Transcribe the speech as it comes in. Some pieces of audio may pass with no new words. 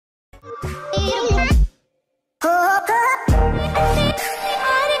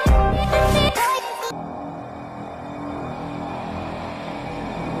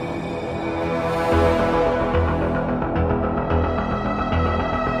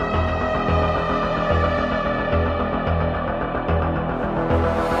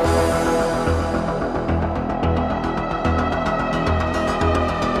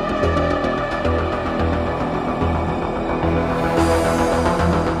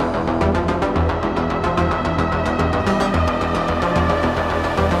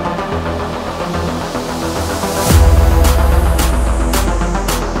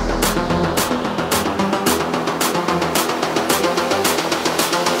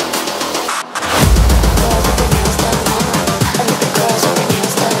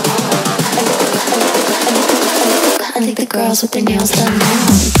girls with their nails done now.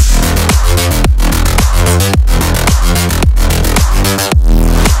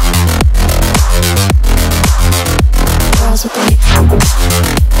 Girls with their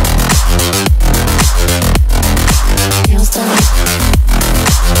nails done.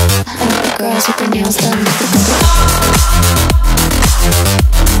 I like the girls with their nails done.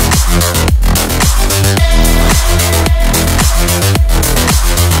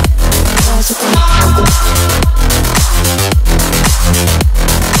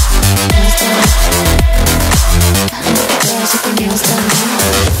 Girls with their nails done now.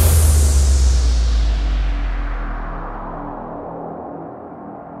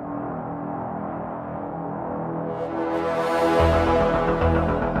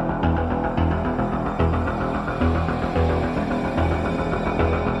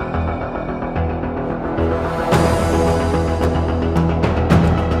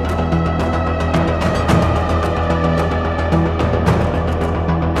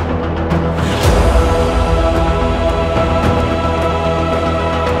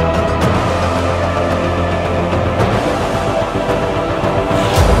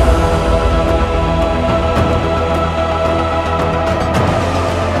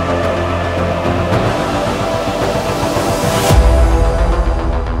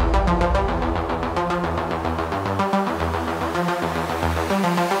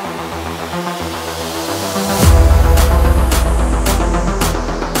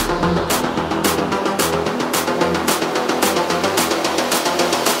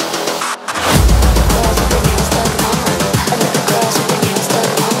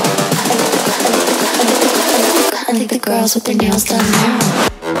 I like the girls with their nails done now.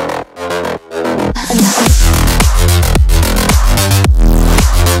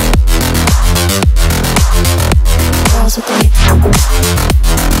 Girls with their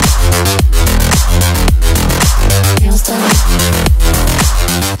nails done.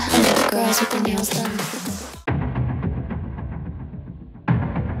 I like the girls with their nails done.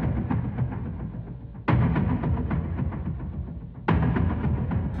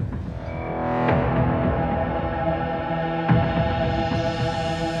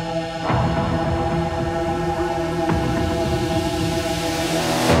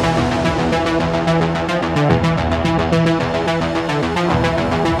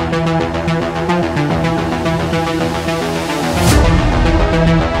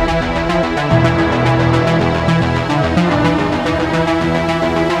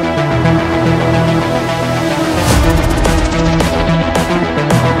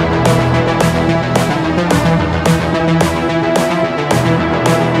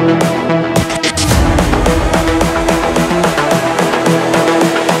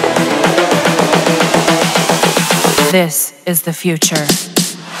 This is the future.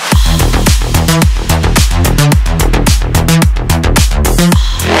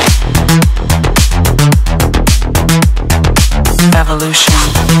 Evolution.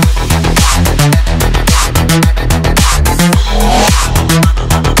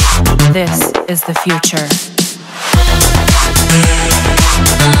 This is the future.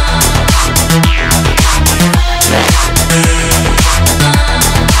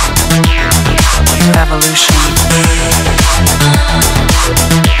 Evolution.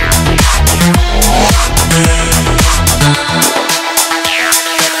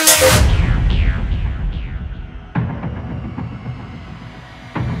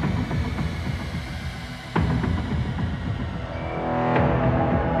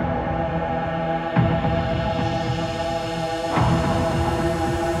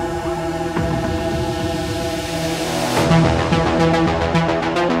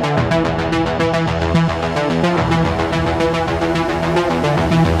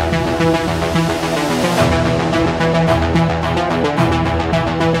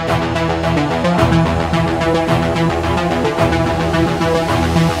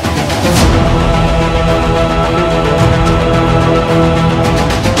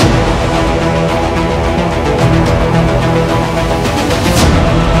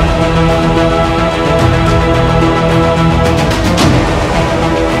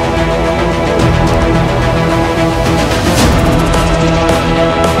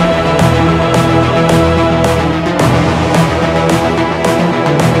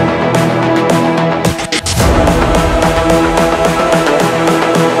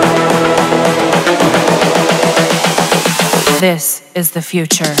 This is the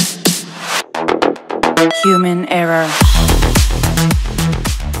future. Human error.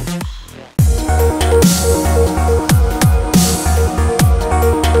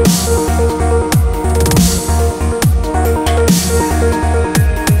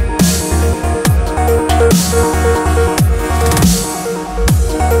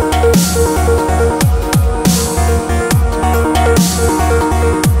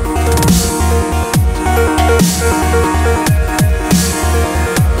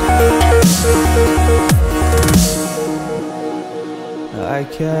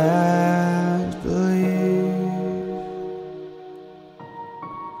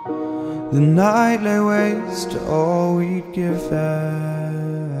 The night lay waste to all we'd given.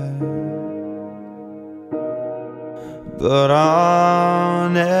 But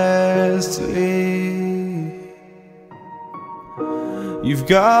honestly, you've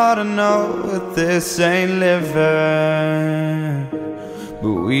gotta know that this ain't living.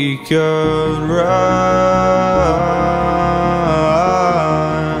 But we could run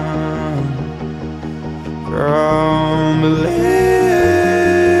from Elysium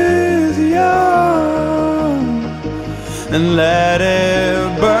and let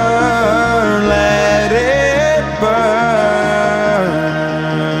it burn, let it burn.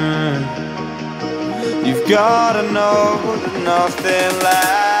 You've gotta know that nothing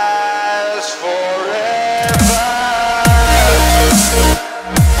lasts forever.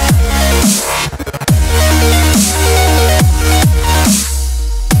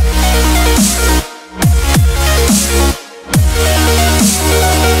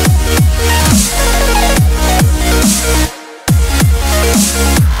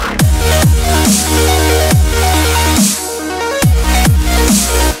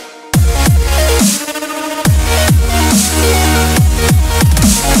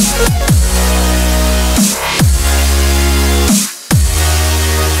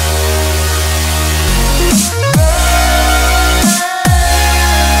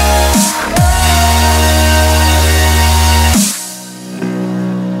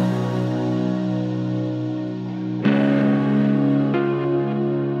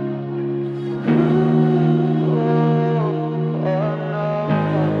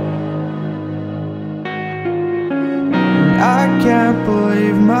 I can't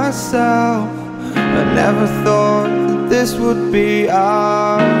believe myself. I never thought that this would be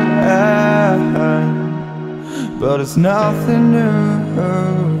our end, but it's nothing new.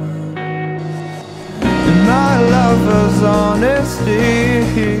 And my lover's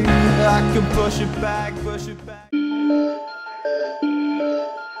honesty, I can push it back, push it back.